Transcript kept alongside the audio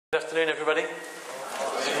Good afternoon, everybody.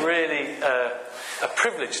 It's really a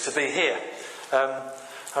privilege to be here. I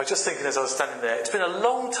was just thinking as I was standing there, it's been a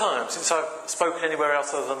long time since I've spoken anywhere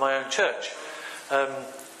else other than my own church.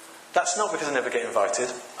 That's not because I never get invited.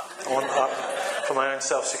 For my own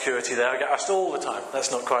self-security there, I get asked all the time.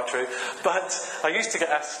 That's not quite true. But I used to get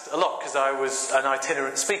asked a lot because I was an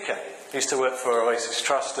itinerant speaker. I used to work for Oasis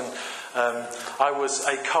Trust, and I was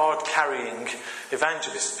a card-carrying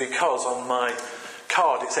evangelist because on my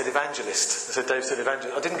card it said evangelist. So Dave said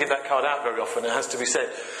evangelist. I didn't give that card out very often, it has to be said.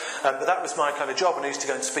 But that was my kind of job, and I used to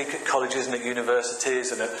go and speak at colleges and at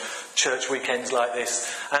universities and at church weekends like this.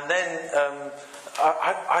 And then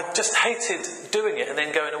I just hated doing it and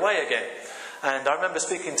then going away again. And I remember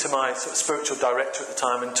speaking to my sort of spiritual director at the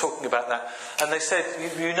time and talking about that. And they said,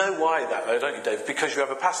 you know why that though, don't you, Dave? Because you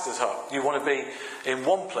have a pastor's heart. You want to be in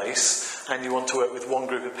one place and you want to work with one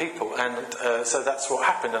group of people. And so that's what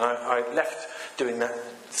happened. And I left doing that,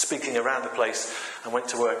 speaking around the place, and went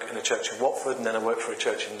to work in a church in Watford, and then I worked for a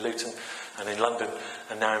church in Luton and in London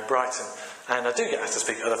and now in Brighton. And I do get asked to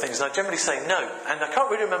speak at other things, and I generally say no. And I can't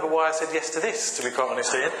really remember why I said yes to this, to be quite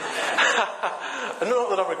honest, Ian. Not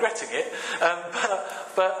that I'm regretting it,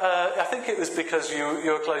 but I think it was because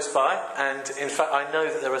you're close by, and in fact I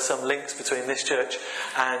know that there are some links between this church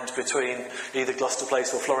and between either Gloucester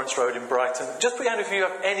Place or Florence Road in Brighton. Just put down if you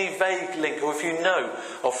have any vague link, or if you know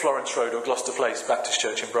of Florence Road or Gloucester Place Baptist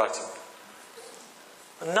Church in Brighton.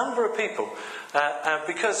 A number of people.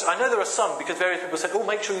 Because I know there are some, because various people said, oh,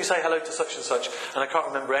 make sure you say hello to such and such, and I can't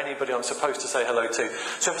remember anybody I'm supposed to say hello to.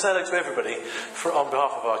 So if I say hello to everybody on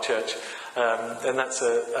behalf of our church, then that's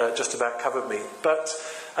just about covered me. But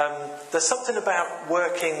there's something about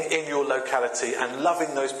working in your locality and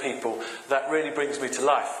loving those people that really brings me to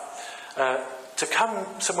life. To come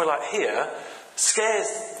somewhere like here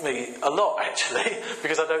scares me a lot, actually,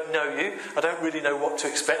 because I don't know you. I don't really know what to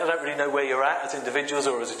expect. I don't really know where you're at as individuals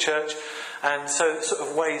or as a church. And so it sort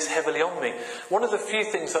of weighs heavily on me. One of the few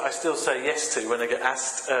things that I still say yes to when I get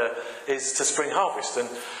asked is to Spring Harvest. And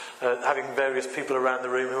having various people around the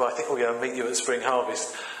room who I think will go and meet you at Spring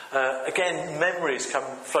Harvest. Again, memories come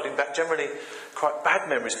flooding back, generally quite bad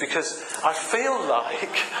memories, because I feel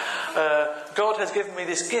like God has given me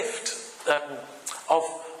this gift of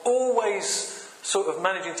always sort of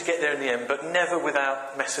managing to get there in the end, but never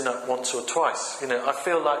without messing up once or twice. You know, I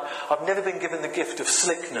feel like I've never been given the gift of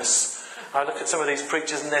slickness. I look at some of these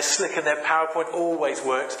preachers and they're slick and their PowerPoint always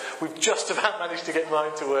works. We've just about managed to get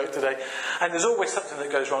mine to work today. And there's always something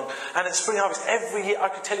that goes wrong. And at Spring Harvest, every year, I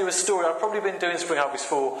could tell you a story. I've probably been doing Spring Harvest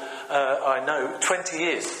for, 20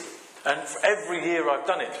 years. And for every year I've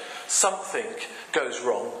done it, something goes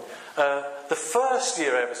wrong. The first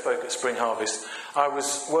year I ever spoke at Spring Harvest, I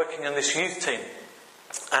was working in this youth team.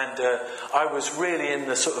 And I was really in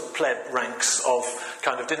the sort of pleb ranks of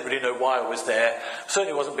kind of didn't really know why I was there.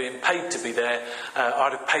 Certainly wasn't being paid to be there.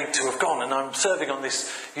 I'd have paid to have gone. And I'm serving on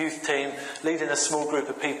this youth team, leading a small group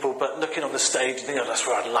of people, but looking on the stage and thinking, oh, that's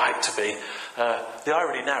where I'd like to be. The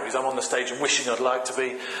irony now is I'm on the stage and wishing I'd like to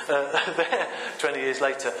be there 20 years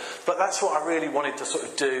later. But that's what I really wanted to sort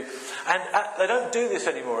of do. And they don't do this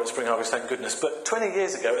anymore at Spring Harvest, thank goodness. But 20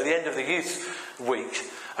 years ago, at the end of the youth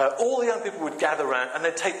week, all the young people would gather around and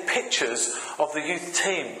they'd take pictures of the youth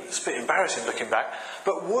team. It's a bit embarrassing looking back.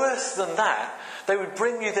 But worse than that, they would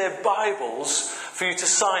bring you their Bibles for you to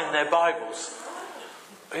sign their Bibles.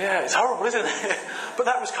 Yeah, it's horrible, isn't it? But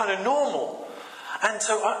that was kind of normal. And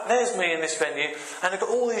so there's me in this venue, and I've got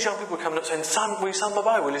all these young people coming up saying, will you sign my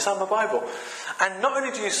Bible? Will you sign my Bible? And not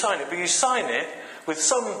only do you sign it, but you sign it with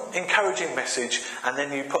some encouraging message, and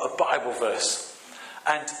then you put a Bible verse.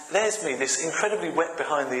 And there's me, this incredibly wet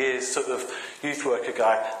behind the ears sort of youth worker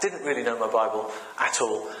guy, didn't really know my Bible at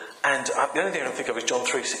all. And the only thing I can think of is John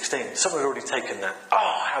 3:16. Someone had already taken that.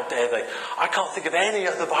 Oh, how dare they. I can't think of any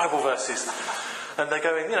other Bible verses. And they're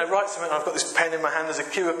going, write something. I've got this pen in my hand, there's a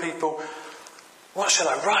queue of people. What shall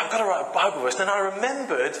I write? I've got to write a Bible verse. And then I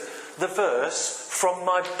remembered the verse from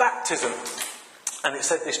my baptism. And it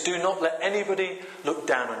said this, do not let anybody look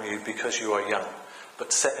down on you because you are young,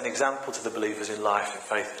 but set an example to the believers in life, in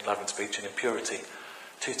faith, in love and speech and in purity.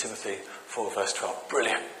 2 Timothy 4 verse 12.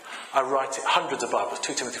 Brilliant. I write it, hundreds of Bibles,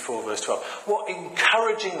 2 Timothy 4 verse 12. What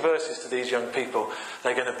encouraging verses to these young people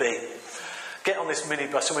they're going to be. Get on this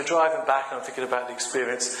minibus and we're driving back and I'm thinking about the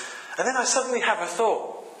experience. And then I suddenly have a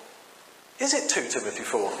thought. Is it 2 Timothy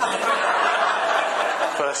 4?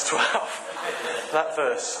 Verse 12. That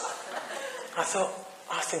verse. I thought,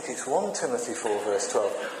 I think it's 1 Timothy 4 verse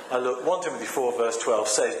 12. I look, 1 Timothy 4 verse 12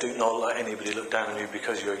 says, do not let anybody look down on you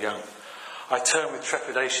because you're young. I turn with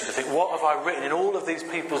trepidation to think, what have I written in all of these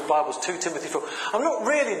people's Bibles? 2 Timothy 4. I'm not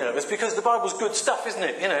really nervous because the Bible's good stuff, isn't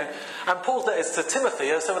it? You know, and Paul's letters to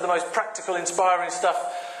Timothy are some of the most practical, inspiring stuff.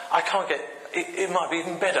 I can't get. It might be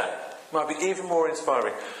even better. It might be even more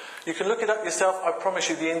inspiring. You can look it up yourself. I promise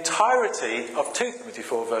you, the entirety of 2 Timothy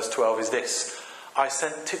 4 verse 12 is this: I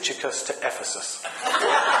sent Tychicus to Ephesus.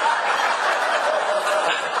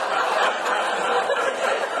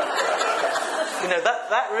 You know,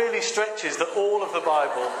 that really stretches that all of the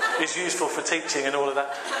Bible is useful for teaching and all of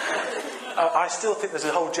that. I still think there's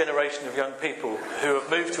a whole generation of young people who have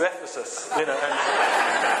moved to Ephesus, you know,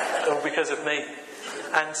 all because of me.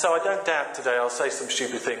 And so I don't doubt today I'll say some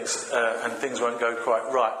stupid things and things won't go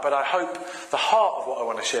quite right. But I hope the heart of what I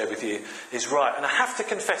want to share with you is right. And I have to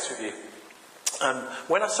confess with you,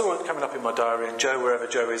 when I saw it coming up in my diary, and Joe, wherever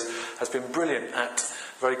Joe is, has been brilliant at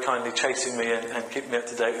very kindly chasing me and keeping me up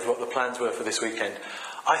to date with what the plans were for this weekend,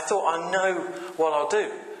 I thought, I know what I'll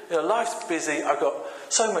do. You know, life's busy, I've got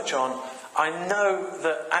so much on. I know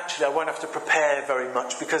that actually I won't have to prepare very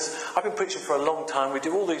much because I've been preaching for a long time. We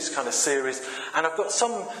do all these kind of series, and I've got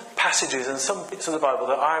some passages and some bits of the Bible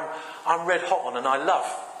that I'm red hot on and I love.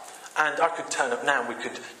 And I could turn up now and we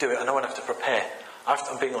could do it and I won't have to prepare.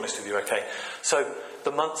 I'm being honest with you, okay? So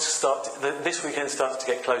the months this weekend starts to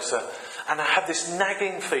get closer, and I have this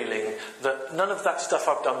nagging feeling that none of that stuff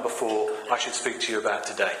I've done before I should speak to you about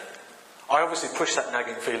today. I obviously push that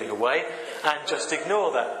nagging feeling away and just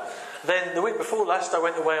ignore that. Then the week before last, I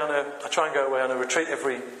try and go away on a retreat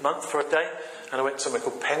every month for a day, and I went to somewhere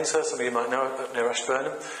called Penshurst, some of you might know, up near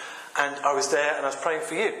Ashburnham, and I was there and I was praying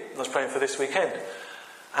for you. I was praying for this weekend.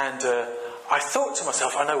 And I thought to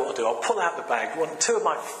myself, I know what I'll do. I'll pull out the bag, two of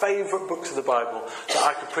my favourite books of the Bible that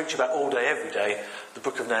I could preach about all day, every day, the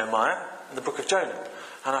book of Nehemiah and the book of Jonah.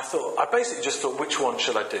 And I basically just thought, which one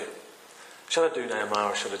shall I do? Shall I do Nehemiah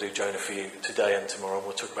or shall I do Jonah for you today and tomorrow? And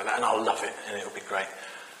we'll talk about that, and I'll love it, and it'll be great.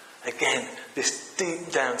 Again, this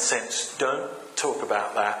deep down sense, don't talk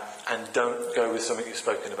about that and don't go with something you've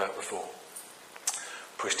spoken about before.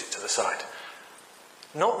 Pushed it to the side.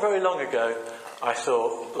 Not very long ago, I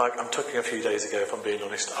thought, like I'm talking a few days ago if I'm being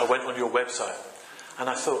honest, I went on your website and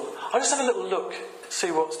I thought, I'll just have a little look,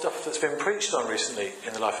 see what stuff that's been preached on recently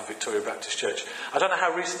in the life of Victoria Baptist Church. I don't know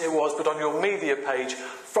how recent it was, but on your media page,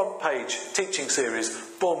 front page, teaching series,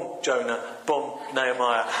 boom, Jonah, boom,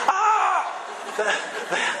 Nehemiah.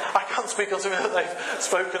 I can't speak on something that they've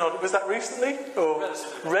spoken on. Was that recently? Or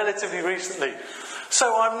relatively recently?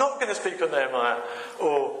 So I'm not going to speak on Nehemiah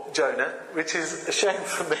or Jonah, which is a shame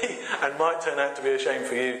for me and might turn out to be a shame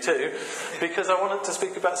for you too, because I wanted to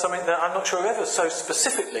speak about something that I'm not sure I've ever so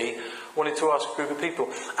specifically wanted to ask a group of people.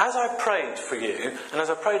 As I prayed for you, and as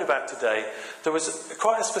I prayed about today, there was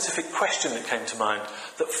quite a specific question that came to mind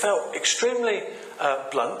that felt extremely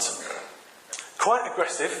blunt, quite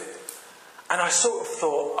aggressive, and I sort of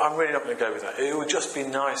thought, I'm really not going to go with that. It would just be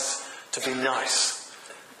nice to be nice.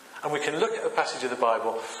 And we can look at a passage of the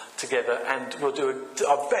Bible together and we'll do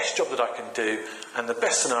our best job that I can do. And the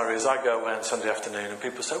best scenario is I go away on Sunday afternoon and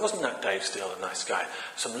people say, wasn't that Dave Steell a nice guy?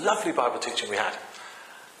 Some lovely Bible teaching we had.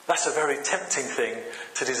 That's a very tempting thing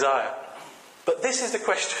to desire. But this is the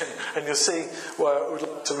question, and you'll see why I would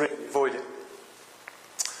like to really avoid it.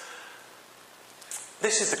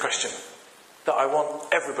 This is the question that I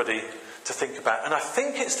want everybody to think about. And I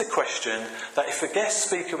think it's the question that if a guest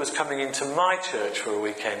speaker was coming into my church for a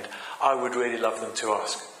weekend, I would really love them to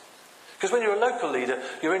ask. Because when you're a local leader,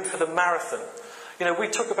 you're in for the marathon. You know, we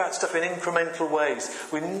talk about stuff in incremental ways.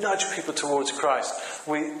 We nudge people towards Christ.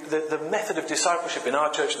 The method of discipleship in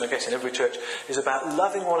our church, and I guess in every church, is about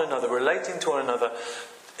loving one another, relating to one another.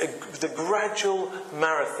 The gradual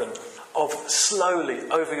marathon of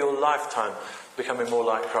slowly, over your lifetime, becoming more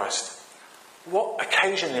like Christ. What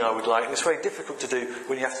occasionally I would like, and it's very difficult to do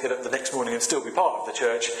when you have to get up the next morning and still be part of the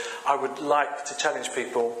church, I would like to challenge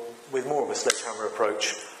people with more of a sledgehammer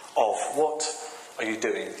approach of what are you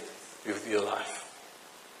doing with your life?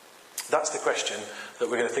 That's the question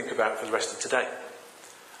that we're going to think about for the rest of today.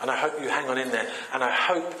 And I hope you hang on in there, and I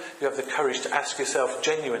hope you have the courage to ask yourself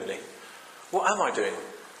genuinely, what am I doing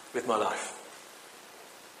with my life?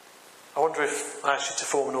 I wonder if I asked you to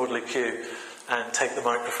form an orderly queue and take the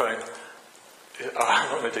microphone. I'm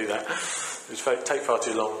not going to do that. It would take far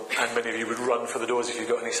too long, and many of you would run for the doors if you've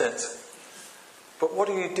got any sense. But what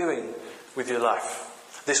are you doing with your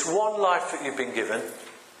life? This one life that you've been given,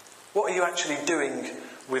 what are you actually doing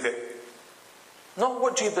with it? Not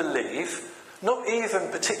what do you believe, not even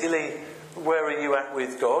particularly where are you at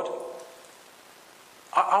with God.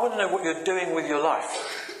 I want to know what you're doing with your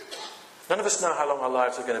life. None of us know how long our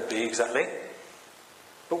lives are going to be exactly.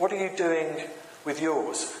 But what are you doing with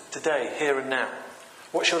yours today, here and now?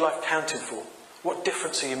 What's your life counting for? What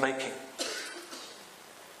difference are you making?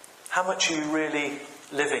 How much are you really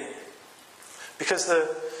living? Because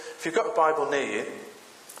if you've got a Bible near you,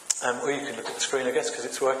 or you can look at the screen, I guess, because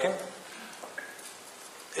it's working,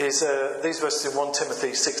 is these verses in 1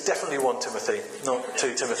 Timothy 6, definitely 1 Timothy, not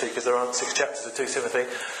 2 Timothy, because there aren't 6 chapters of 2 Timothy,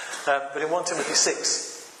 but in 1 Timothy 6,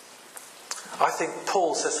 I think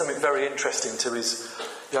Paul says something very interesting to his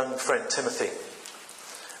young friend Timothy.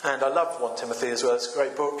 And I love 1 Timothy as well, it's a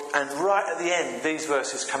great book. And right at the end, these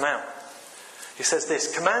verses come out. He says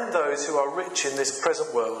this: "Command those who are rich in this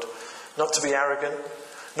present world not to be arrogant,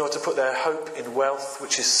 nor to put their hope in wealth,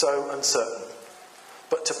 which is so uncertain,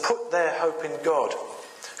 but to put their hope in God,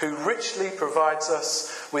 who richly provides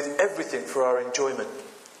us with everything for our enjoyment.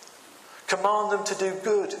 Command them to do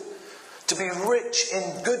good, to be rich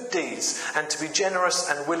in good deeds, and to be generous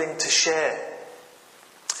and willing to share.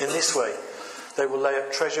 In this way, they will lay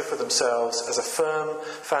up treasure for themselves as a firm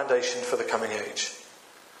foundation for the coming age,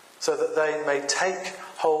 so that they may take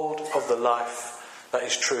hold of the life that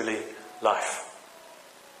is truly life."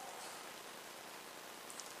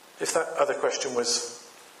 If that other question was...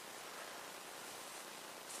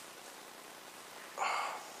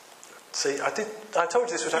 See, I told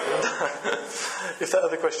you this would happen. If that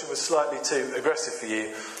other question was slightly too aggressive for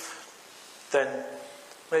you, then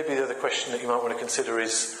maybe the other question that you might want to consider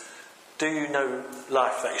is, do you know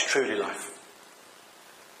life that is truly life?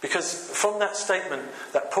 Because from that statement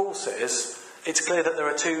that Paul says, it's clear that there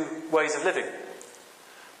are two ways of living.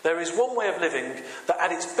 There is one way of living that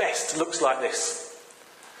at its best looks like this: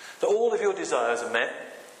 that all of your desires are met,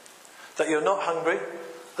 that you're not hungry,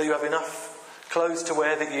 that you have enough clothes to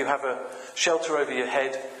wear, that you have a shelter over your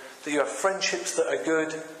head, that you have friendships that are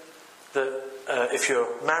good, that if your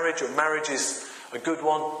marriage is a good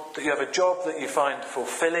one, that you have a job that you find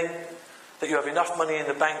fulfilling, that you have enough money in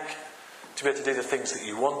the bank to be able to do the things that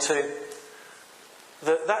you want to.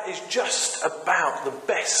 That is just about the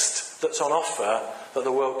best that's on offer that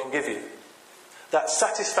the world can give you. That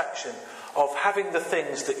satisfaction of having the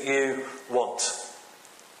things that you want.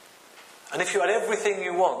 And if you had everything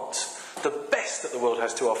you want, the best that the world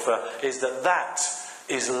has to offer is that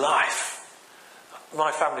is life.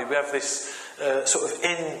 My family, we have this sort of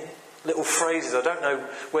little phrases. I don't know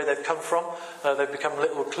where they've come from. They've become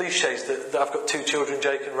little cliches. That I've got 2 children,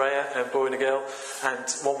 Jake and Rhea, a boy and a girl, and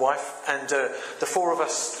 1 wife. And the 4 of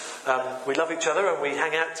us, we love each other and we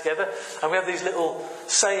hang out together. And we have these little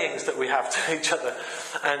sayings that we have to each other.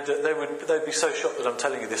 And they'd be so shocked that I'm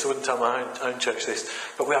telling you this. I wouldn't tell my own church this.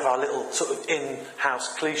 But we have our little sort of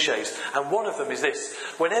in-house cliches. And one of them is this: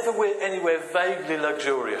 whenever we're anywhere vaguely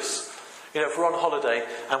luxurious, if we're on holiday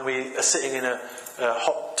and we are sitting in a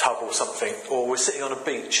hot tub or something, or we're sitting on a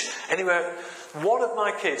beach, anywhere, one of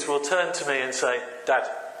my kids will turn to me and say, "Dad,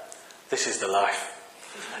 this is the life."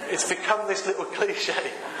 It's become this little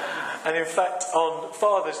cliche. And in fact, on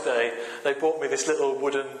Father's Day, they bought me this little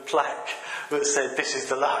wooden plaque that said, "This is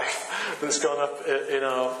the life," that's gone up in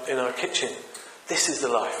our kitchen. This is the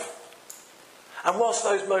life. And whilst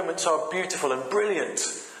those moments are beautiful and brilliant,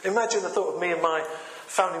 imagine the thought of me and my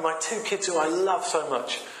family, my 2 kids who I love so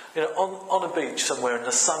much, on a beach somewhere and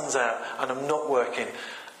the sun's out and I'm not working,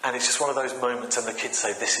 and it's just one of those moments and the kids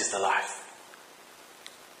say, "This is the life."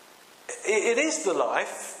 It is the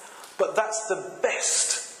life, but that's the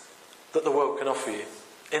best that the world can offer you.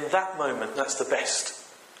 In that moment, that's the best.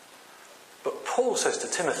 But Paul says to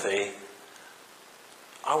Timothy,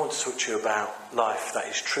 I want to talk to you about life that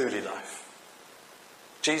is truly life.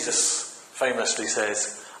 Jesus famously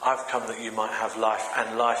says, "I've come that you might have life,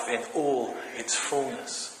 and life in all its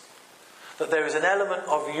fullness." That there is an element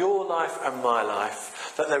of your life and my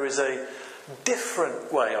life, that there is a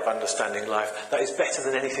different way of understanding life that is better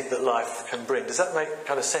than anything that life can bring. Does that make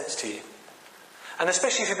kind of sense to you? And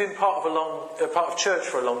especially if you've been part of church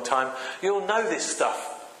for a long time, you'll know this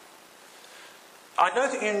stuff. I know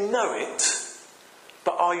that you know it,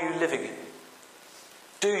 but are you living it?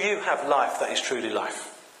 Do you have life that is truly life?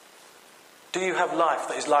 Do you have life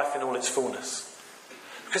that is life in all its fullness?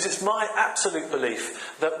 Because it's my absolute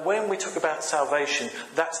belief that when we talk about salvation,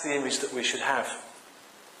 that's the image that we should have.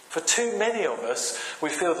 For too many of us, we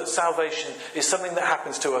feel that salvation is something that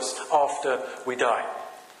happens to us after we die.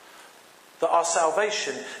 That our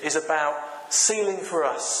salvation is about sealing for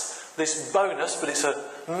us this bonus, but it's a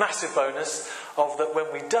massive bonus, of that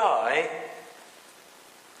when we die,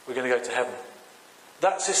 we're going to go to heaven.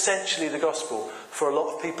 That's essentially the gospel for a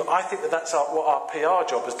lot of people. I think that that's what our PR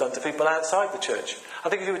job has done to people outside the church. I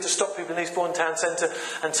think if you were to stop people in Eastbourne Town Centre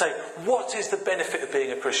and say, what is the benefit of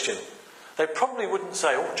being a Christian? They probably wouldn't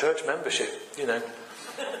say, church membership,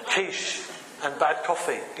 quiche. and bad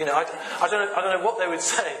coffee. You know, I don't know what they would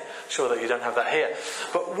say. Sure that you don't have that here.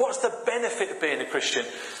 But what's the benefit of being a Christian?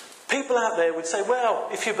 People out there would say, well,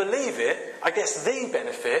 if you believe it, I guess the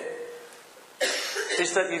benefit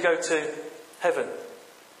is that you go to heaven.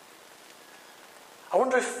 I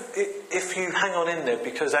wonder if you hang on in there,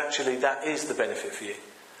 because actually that is the benefit for you.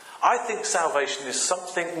 I think salvation is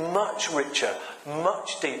something much richer,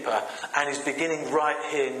 much deeper, and is beginning right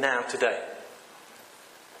here now today.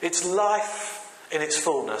 It's life in its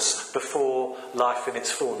fullness before life in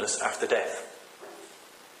its fullness after death.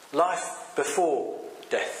 Life before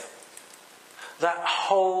death. That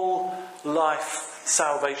whole life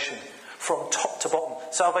salvation from top to bottom.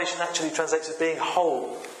 Salvation actually translates as being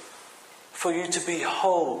whole. For you to be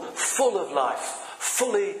whole, full of life,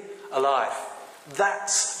 fully alive.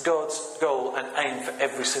 That's God's goal and aim for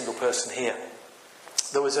every single person here.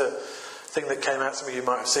 There was a thing that came out, some of you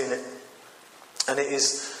might have seen it, and it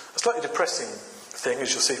is a slightly depressing thing, as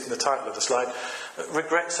you'll see from the title of the slide.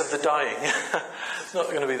 Regrets of the dying. It's not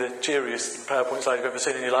going to be the cheeriest PowerPoint slide you've ever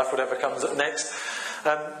seen in your life, whatever comes up next.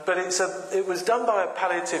 But it was done by a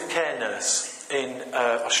palliative care nurse in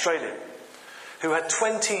Australia, who had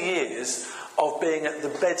 20 years of being at the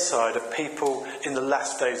bedside of people in the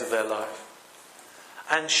last days of their life.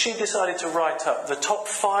 And she decided to write up the top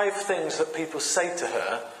 5 things that people say to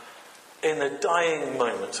her in the dying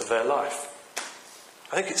moments of their life.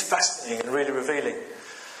 I think it's fascinating and really revealing.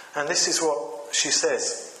 And this is what she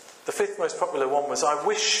says. The 5th most popular one was, I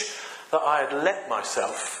wish that I had let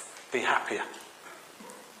myself be happier.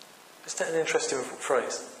 Isn't that an interesting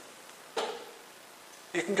phrase?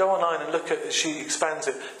 You can go online and look at it. She expands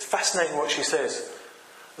it. It's fascinating what she says.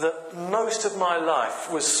 That most of my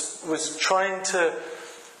life was trying to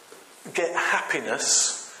get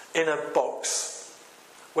happiness in a box,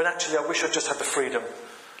 when actually I wish I just had the freedom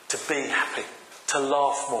to be happy, to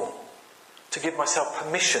laugh more, to give myself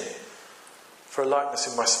permission for a lightness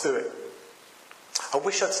in my spirit. I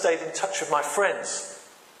wish I'd stayed in touch with my friends.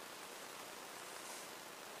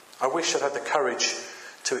 I wish I'd had the courage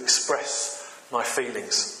to express my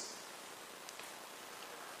feelings.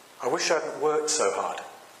 I wish I hadn't worked so hard.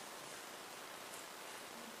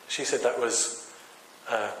 She said that was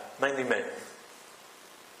mainly men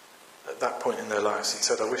at that point in their lives. He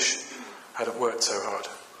said, I wish I hadn't worked so hard.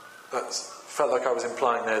 That felt like I was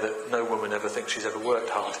implying there that no woman ever thinks she's ever worked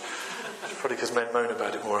hard. Probably because men moan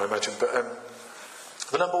about it more, I imagine. But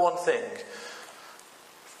the number one thing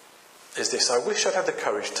is this: I wish I'd had the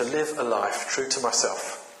courage to live a life true to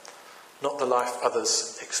myself, not the life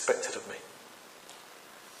others expected of me.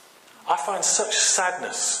 I find such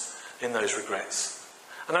sadness in those regrets.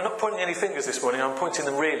 And I'm not pointing any fingers this morning, I'm pointing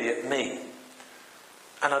them really at me.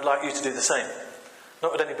 And I'd like you to do the same.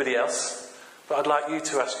 Not at anybody else, but I'd like you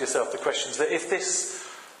to ask yourself the questions that if this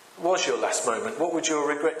was your last moment, what would your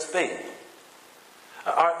regrets be?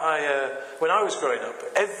 When I was growing up,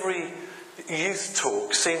 every youth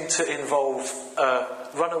talk seemed to involve a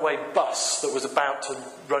runaway bus that was about to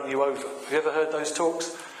run you over. Have you ever heard those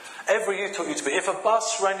talks? Every youth talk used to be, if a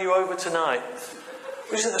bus ran you over tonight.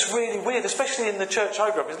 Isn't that really weird? Especially in the church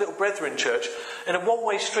I grew up, his little Brethren church, in a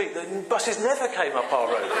one-way street, the buses never came up our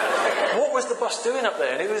road. What was the bus doing up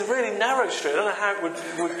there? And it was a really narrow street. I don't know how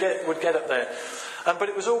it would get up there. But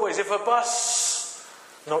it was always, if a bus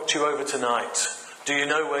knocked you over tonight, do you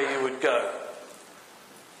know where you would go?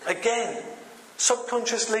 Again,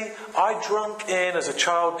 subconsciously, I drunk in as a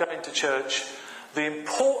child going to church. The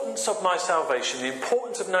importance of my salvation, the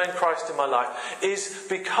importance of knowing Christ in my life, is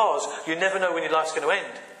because you never know when your life's going to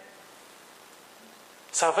end.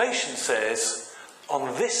 Salvation says,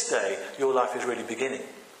 on this day, your life is really beginning.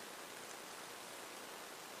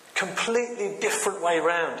 Completely different way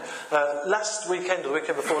round. Last weekend, or the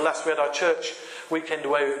weekend before last, we had our church weekend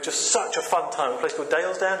away. It was just such a fun time. A place called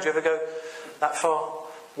Dalesdown. Do you ever go that far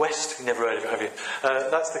west? You've never heard of it, have you?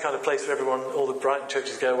 That's the kind of place where everyone, all the Brighton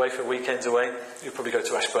churches go away for weekends away. You'll probably go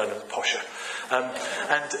to Ashburn and Posher.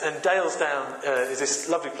 And Dalesdown is this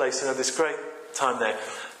lovely place and had this great time there.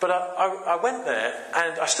 But I went there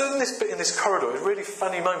and I stood in this corridor. It was a really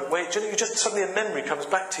funny moment where you just suddenly a memory comes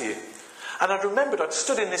back to you. And I remembered I'd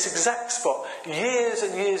stood in this exact spot years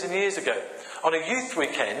and years and years ago on a youth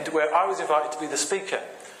weekend where I was invited to be the speaker.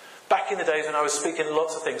 Back in the days when I was speaking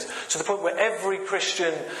lots of things, to the point where every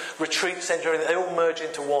Christian retreat centre, they all merge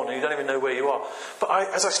into one and you don't even know where you are. But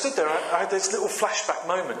as I stood there, I had this little flashback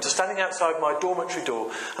moment to standing outside my dormitory door,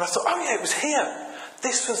 and I thought, oh yeah, it was here.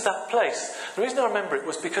 This was that place. The reason I remember it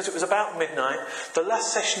was because it was about midnight, the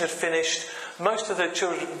last session had finished, most of the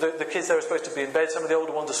children, the kids there were supposed to be in bed, some of the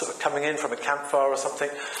older ones are sort of coming in from a campfire or something,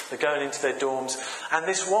 they're going into their dorms, and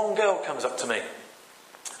this one girl comes up to me.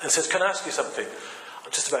 and says, can I ask you something?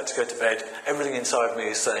 I'm just about to go to bed. Everything inside me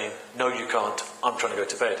is saying, no, you can't. I'm trying to go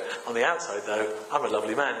to bed. On the outside, though, I'm a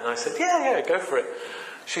lovely man. And I said, yeah, go for it.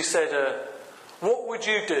 She said, what would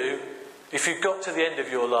you do if you got to the end of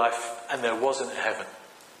your life and there wasn't a heaven?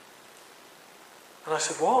 And I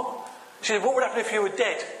said, what? She said, what would happen if you were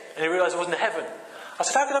dead and you realised there wasn't a heaven? I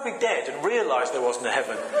said, how could I be dead and realise there wasn't a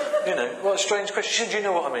heaven? You know, what a strange question. She said, do you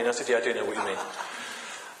know what I mean? I said, yeah, I do know what you mean.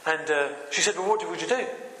 And she said, well, what would you do?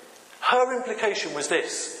 Her implication was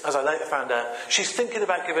this, as I later found out. She's thinking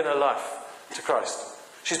about giving her life to Christ.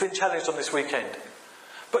 She's been challenged on this weekend.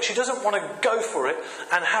 But she doesn't want to go for it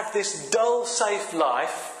and have this dull, safe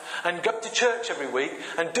life and go to church every week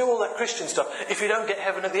and do all that Christian stuff if you don't get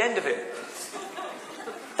heaven at the end of it.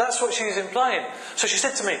 That's what she's implying. So she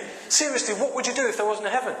said to me, seriously, what would you do if there wasn't a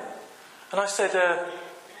heaven? And I said,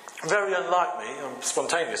 very unlike me, I'm a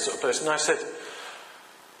spontaneous sort of person, I said,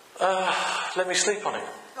 let me sleep on it.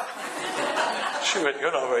 She went,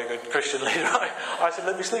 you're not a very good Christian leader. I said,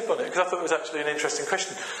 let me sleep on it, because I thought it was actually an interesting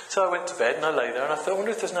question. So I went to bed and I lay there and I thought, I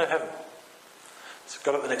wonder if there's no heaven. So I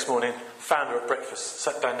got up the next morning, found her at breakfast,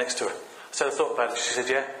 sat down next to her. I said, I thought about it. She said,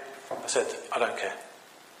 yeah. I said, I don't care.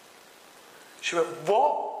 She went,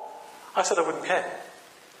 what? I said, I wouldn't care.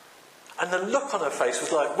 And the look on her face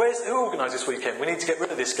was like, who organised this weekend? We need to get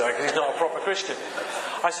rid of this guy because he's not a proper Christian.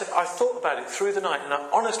 I said, I thought about it through the night and I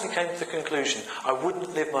honestly came to the conclusion I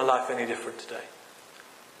wouldn't live my life any different today.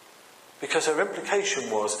 Because her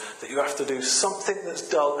implication was that you have to do something that's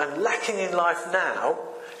dull and lacking in life now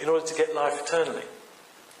in order to get life eternally.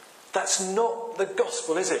 That's not the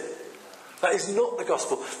gospel, is it? That is not the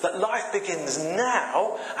gospel. That life begins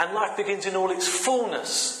now and life begins in all its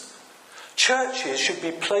fullness. Churches should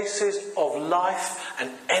be places of life and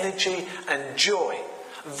energy and joy.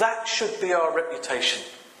 That should be our reputation.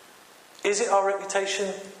 Is it our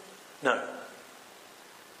reputation? No.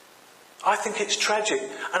 I think it's tragic,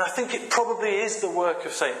 and I think it probably is the work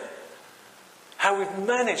of Satan. How we've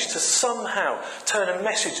managed to somehow turn a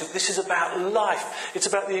message that this is about life. It's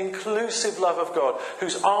about the inclusive love of God,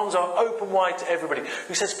 whose arms are open wide to everybody,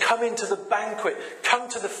 who says, come into the banquet, come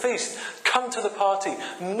to the feast, come to the party.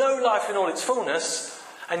 Know life in all its fullness,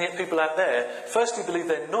 and yet people out there firstly believe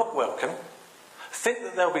they're not welcome, think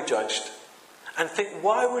that they'll be judged, and think,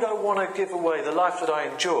 why would I want to give away the life that I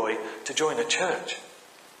enjoy to join a church?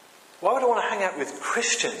 Why would I want to hang out with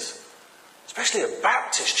Christians, especially a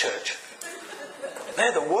Baptist church?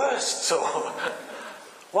 They're the worst sort.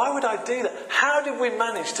 Why would I do that? How did we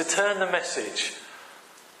manage to turn the message?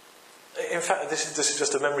 In fact, this is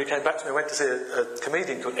just a memory came back to me. I went to see a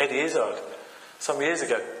comedian called Eddie Izzard some years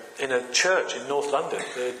ago in a church in North London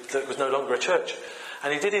that was no longer a church.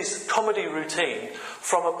 And he did his comedy routine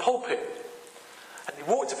from a pulpit. And he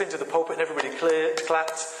walked up into the pulpit and everybody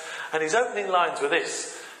clapped. And his opening lines were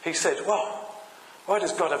this. He said, well, why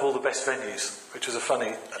does God have all the best venues? Which was a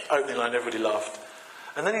funny opening line, everybody laughed.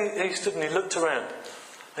 And then he stood and he looked around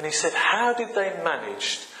and he said, how did they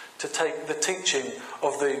manage to take the teaching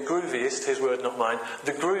of the grooviest, his word not mine,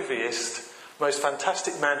 the grooviest, most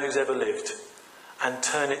fantastic man who's ever lived and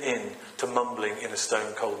turn it in to mumbling in a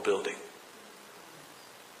stone cold building?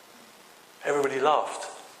 Everybody laughed.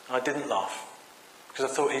 I didn't laugh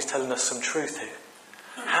because I thought he's telling us some truth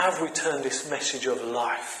here. How have we turned this message of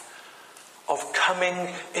life, of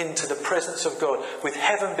coming into the presence of God, with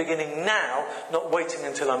heaven beginning now, not waiting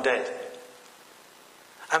until I'm dead?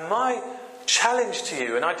 And my challenge to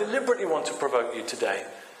you, and I deliberately want to provoke you today,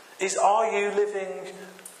 is, are you living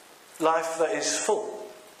life that is full?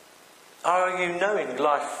 Are you knowing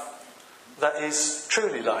life that is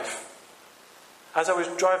truly life? As I was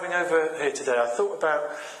driving over here today, I thought about,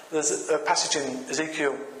 there's a passage in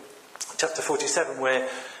Ezekiel chapter 47 where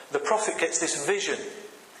the prophet gets this vision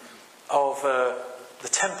of the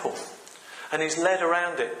temple and he's led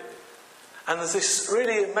around it, and there's this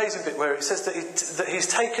really amazing bit where it says that he's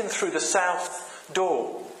taken through the south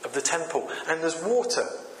door of the temple and there's water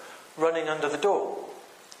running under the door,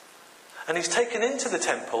 and he's taken into the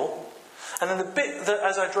temple. And then the bit that,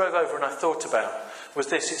 as I drove over and I thought about, was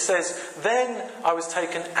this. It says, then I was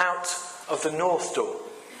taken out of the north door.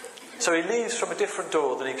 So he leaves from a different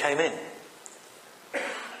door than he came in.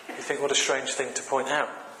 You think, what a strange thing to point out.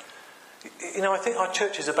 You know, I think our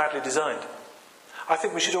churches are badly designed. I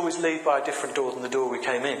think we should always leave by a different door than the door we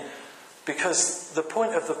came in. Because the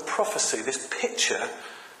point of the prophecy, this picture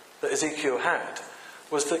that Ezekiel had,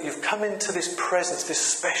 was that you've come into this presence, this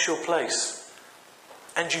special place,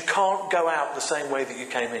 and you can't go out the same way that you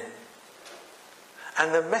came in.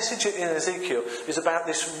 And the message in Ezekiel is about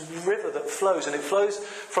this river that flows, and it flows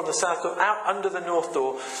from the south door out under the north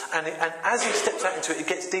door, and as he steps out into it, it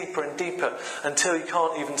gets deeper and deeper until he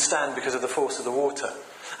can't even stand because of the force of the water.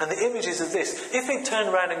 And the image is of this: if he'd turned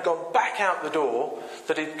around and gone back out the door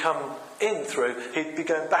that he'd come in through, he'd be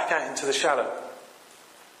going back out into the shallow.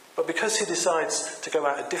 But because he decides to go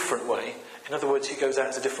out a different way, in other words, he goes out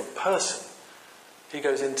as a different person, he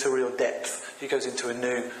goes into real depth, he goes into a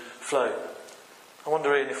new flow. I'm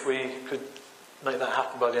wondering if we could make that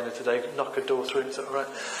happen by the end of today, knock a door through, is that all right?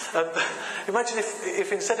 Imagine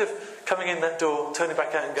if instead of coming in that door, turning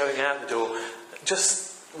back out and going out the door,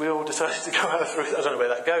 we all decided to go out through, I don't know where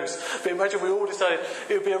that goes, but imagine we all decided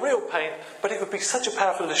it would be a real pain, but it would be such a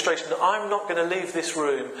powerful illustration that I'm not going to leave this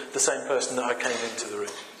room the same person that I came into the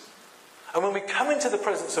room. And when we come into the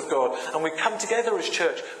presence of God and we come together as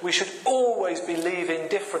church, we should always be leaving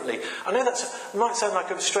differently. I know that might sound like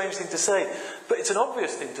a strange thing to say, but it's an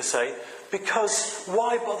obvious thing to say, because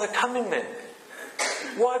why bother coming then?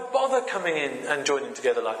 Why bother coming in and joining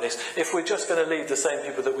together like this if we're just going to leave the same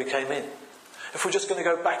people that we came in? If we're just going to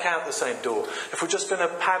go back out the same door? If we're just going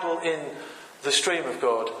to paddle in the stream of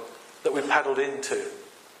God that we paddled into?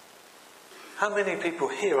 How many people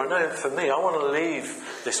here, I know for me, I want to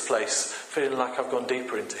leave this place feeling like I've gone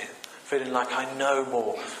deeper into him, feeling like I know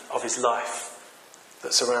more of his life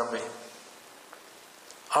that's around me.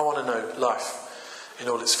 I want to know life in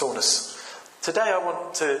all its fullness. Today I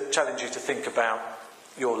want to challenge you to think about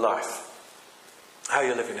your life, how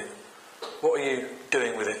you're living it. What are you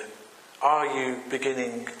doing with it? Are you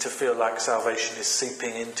beginning to feel like salvation is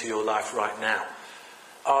seeping into your life right now?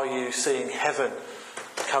 Are you seeing heaven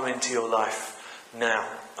come into your life now?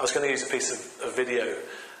 I was going to use a piece of video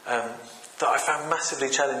that I found massively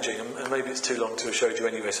challenging, and maybe it's too long to have showed you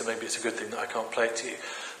anyway, so maybe it's a good thing that I can't play it to you.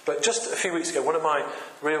 But just a few weeks ago, one of my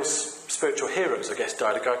real spiritual heroes, I guess,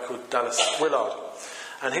 died, a guy called Dallas Willard.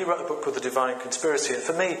 And he wrote a book called The Divine Conspiracy. And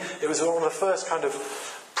for me, it was one of the first kind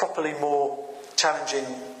of properly more challenging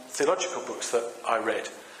theological books that I read.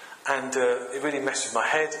 And it really messed with my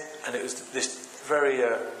head, and it was this very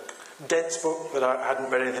dense book that I hadn't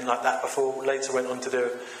read anything like that before. Later went on to do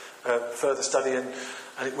further study, and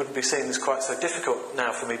it wouldn't be seen as quite so difficult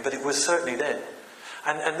now for me, but it was certainly then.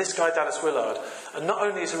 And this guy, Dallas Willard, and not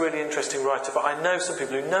only is he a really interesting writer, but I know some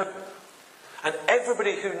people who know him. And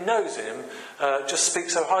everybody who knows him just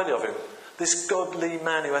speaks so highly of him. This godly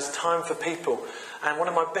man who has time for people. And one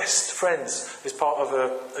of my best friends is part of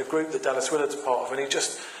a group that Dallas Willard's part of, and he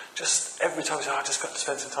just every time he says, I just got to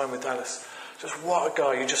spend some time with Dallas. Just what a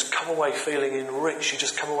guy. You just come away feeling enriched. You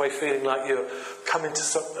just come away feeling like you're coming to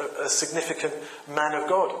a significant man of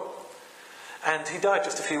God. And he died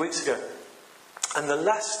just a few weeks ago. And the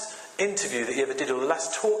last interview that he ever did, or the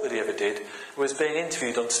last talk that he ever did, was being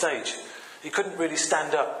interviewed on stage. He couldn't really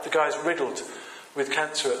stand up. The guy's riddled with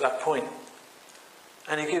cancer at that point.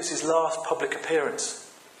 And he gives his last public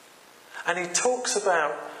appearance. And he talks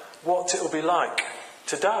about what it will be like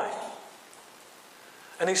to die.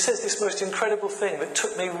 And he says this most incredible thing that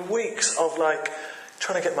took me weeks of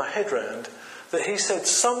trying to get my head round. That he said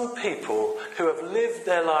some people who have lived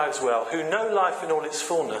their lives well, who know life in all its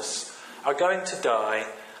fullness, are going to die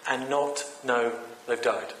and not know they've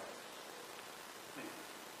died.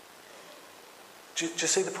 Do you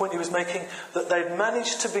see the point he was making? That they've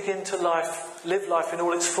managed to begin to live life in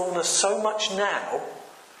all its fullness so much now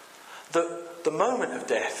that the moment of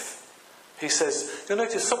death, he says, you'll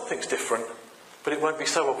notice something's different, but it won't be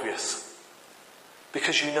so obvious.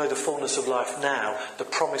 Because you know the fullness of life now, the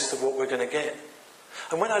promise of what we're going to get.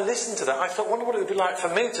 And when I listened to that, I thought, I wonder what it would be like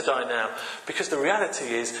for me to die now. Because the reality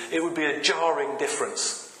is, it would be a jarring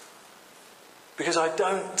difference. Because I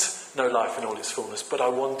don't know life in all its fullness, but I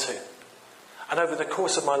want to. And over the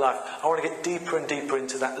course of my life, I want to get deeper and deeper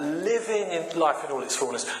into that, living in life in all its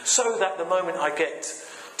fullness, so that the moment I get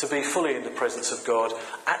to be fully in the presence of God,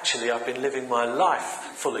 actually I've been living my life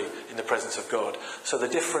fully in the presence of God. So the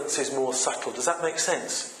difference is more subtle. Does that make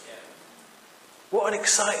sense? What an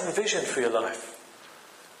exciting vision for your life.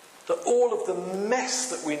 That all of the mess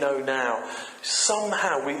that we know now,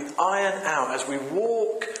 somehow we iron out as we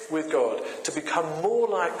walk with God to become more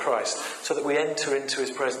like Christ, so that we enter into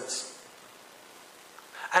his presence.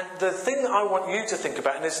 And the thing that I want you to think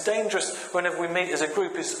about, and it's dangerous whenever we meet as a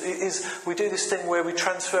group, is we do this thing where we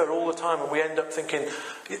transfer all the time, and we end up thinking,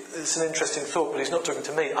 it's an interesting thought, but he's not talking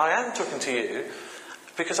to me. I am talking to you,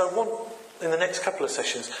 because I want, in the next couple of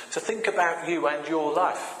sessions, to think about you and your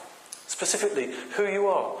life. Specifically, who you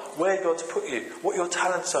are, where God's put you, what your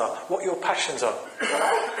talents are, what your passions are.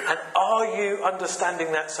 And are you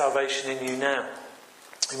understanding that salvation in you now?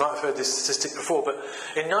 You might have heard this statistic before, but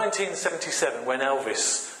in 1977, when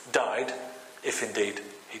Elvis died, if indeed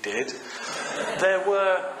he did, there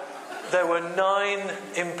were 9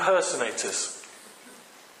 impersonators.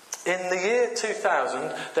 In the year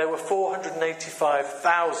 2000, there were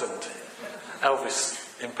 485,000 Elvis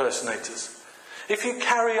impersonators. If you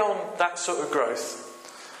carry on that sort of growth,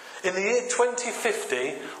 in the year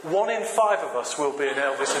 2050, 1 in 5 of us will be an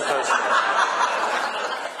Elvis impersonator.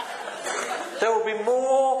 There will be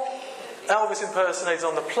more Elvis impersonators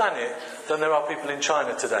on the planet than there are people in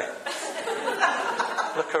China today.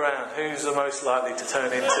 Look around. Who's the most likely to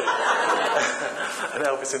turn into an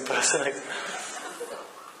Elvis impersonator?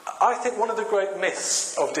 I think one of the great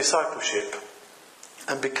myths of discipleship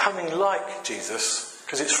and becoming like Jesus,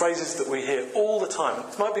 because it's phrases that we hear all the time.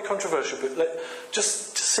 It might be controversial, but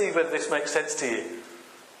just to see whether this makes sense to you,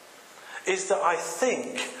 is that I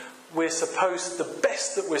think the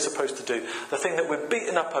best that we're supposed to do, the thing that we're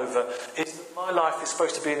beaten up over, is that my life is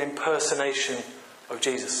supposed to be an impersonation of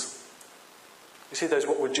Jesus. You see those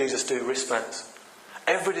 "what would Jesus do" wristbands?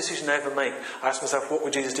 Every decision I ever make, I ask myself, what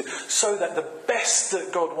would Jesus do? So that the best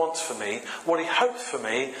that God wants for me, what he hopes for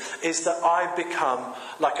me, is that I become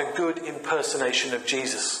like a good impersonation of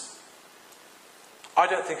Jesus. I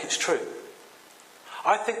don't think it's true.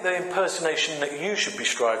 I think the impersonation that you should be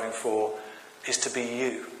striving for is to be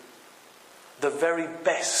you. The very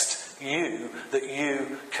best you that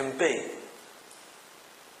you can be.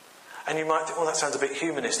 And you might think, well, that sounds a bit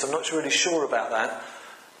humanist. I'm not really sure about that.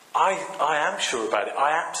 I am sure about it.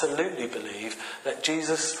 I absolutely believe that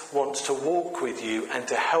Jesus wants to walk with you and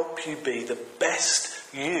to help you be the best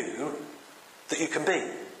you that you can be.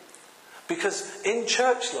 Because in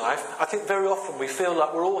church life, I think very often we feel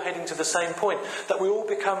like we're all heading to the same point, that we all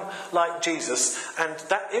become like Jesus, and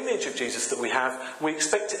that image of Jesus that we have, we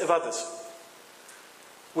expect it of others.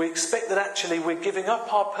 We expect that actually we're giving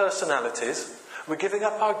up our personalities, we're giving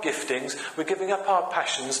up our giftings, we're giving up our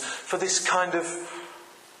passions for this kind of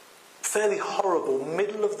fairly horrible,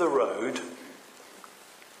 middle of the road,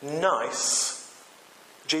 nice,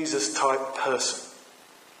 Jesus type person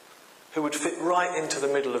who would fit right into the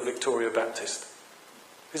middle of Victoria Baptist.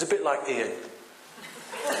 He's a bit like Ian.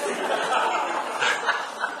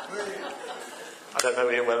 I don't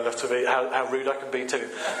know Ian well enough to be how rude I can be to him.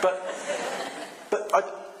 But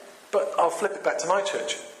I'll flip it back to my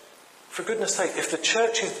church. For goodness sake, if the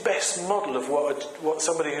church's best model of what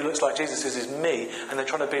somebody who looks like Jesus is me, and they're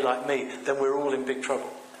trying to be like me, then we're all in big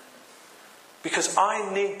trouble. Because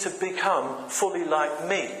I need to become fully like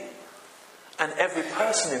me. And every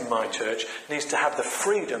person in my church needs to have the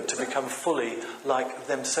freedom to become fully like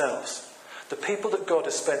themselves. The people that God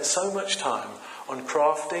has spent so much time on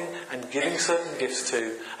crafting and giving certain gifts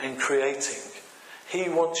to and creating, he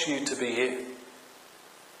wants you to be you.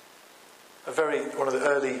 One of the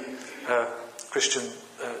early Christian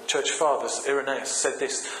church fathers, Irenaeus, said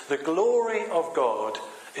this: the glory of God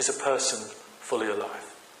is a person fully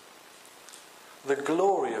alive. The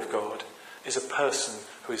glory of God is a person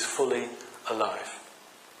who is fully alive.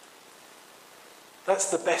 That's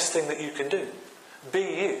the best thing that you can do. Be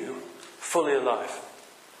you, fully alive.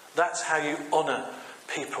 That's how you honour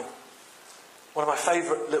people. One of my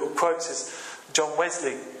favourite little quotes is John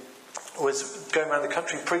Wesley was going around the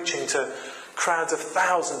country preaching to crowds of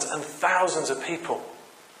thousands and thousands of people.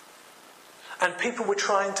 And people were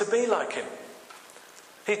trying to be like him.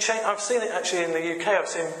 I've seen it actually in the UK. I've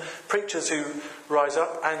seen preachers who rise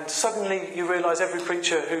up and suddenly you realise every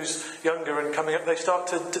preacher who's younger and coming up, they start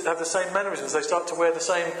to have the same mannerisms. They start to wear the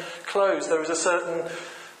same clothes. There is a certain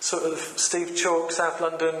sort of Steve Chalk, South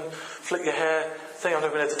London, flick your hair thing. I've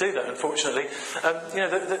never been able to do that, unfortunately.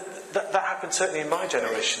 That happened certainly in my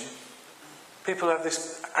generation. People have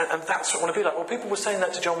this, and that's what I want to be like. Well, people were saying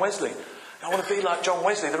that to John Wesley. I want to be like John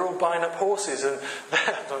Wesley. They're all buying up horses, and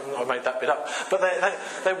I made that bit up. But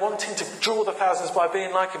they're wanting to draw the thousands by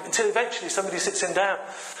being like him, until eventually somebody sits him down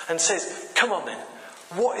and says, "Come on then,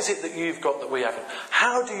 what is it that you've got that we haven't?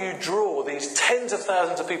 How do you draw these tens of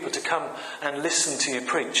thousands of people to come and listen to you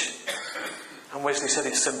preach?" And Wesley said,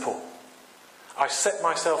 "It's simple. I set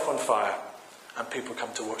myself on fire, and people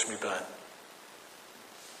come to watch me burn."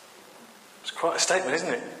 It's quite a statement,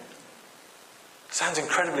 isn't it? Sounds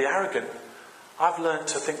incredibly arrogant. I've learned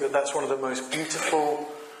to think that that's one of the most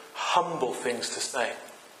beautiful, humble things to say.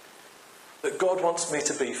 That God wants me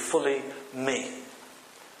to be fully me.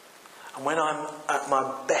 And when I'm at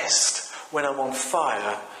my best, when I'm on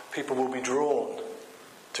fire, people will be drawn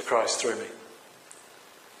to Christ through me.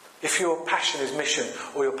 If your passion is mission,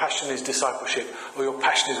 or your passion is discipleship, or your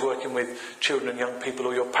passion is working with children and young people,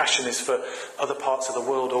 or your passion is for other parts of the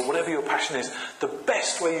world, or whatever your passion is, the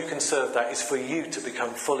best way you can serve that is for you to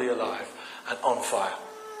become fully alive and on fire.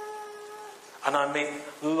 And I meet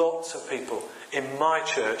lots of people in my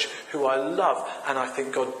church who I love and I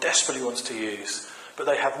think God desperately wants to use, but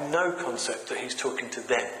they have no concept that he's talking to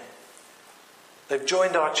them. They've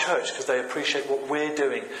joined our church because they appreciate what we're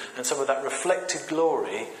doing, and some of that reflected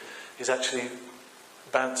glory is actually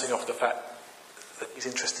bouncing off the fact that he's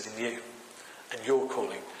interested in you and your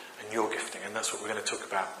calling and your gifting, and that's what we're going to talk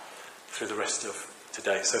about through the rest of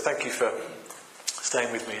today. So thank you for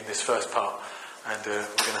staying with me in this first part, and we're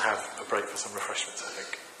going to have a break for some refreshments, I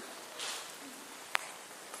think.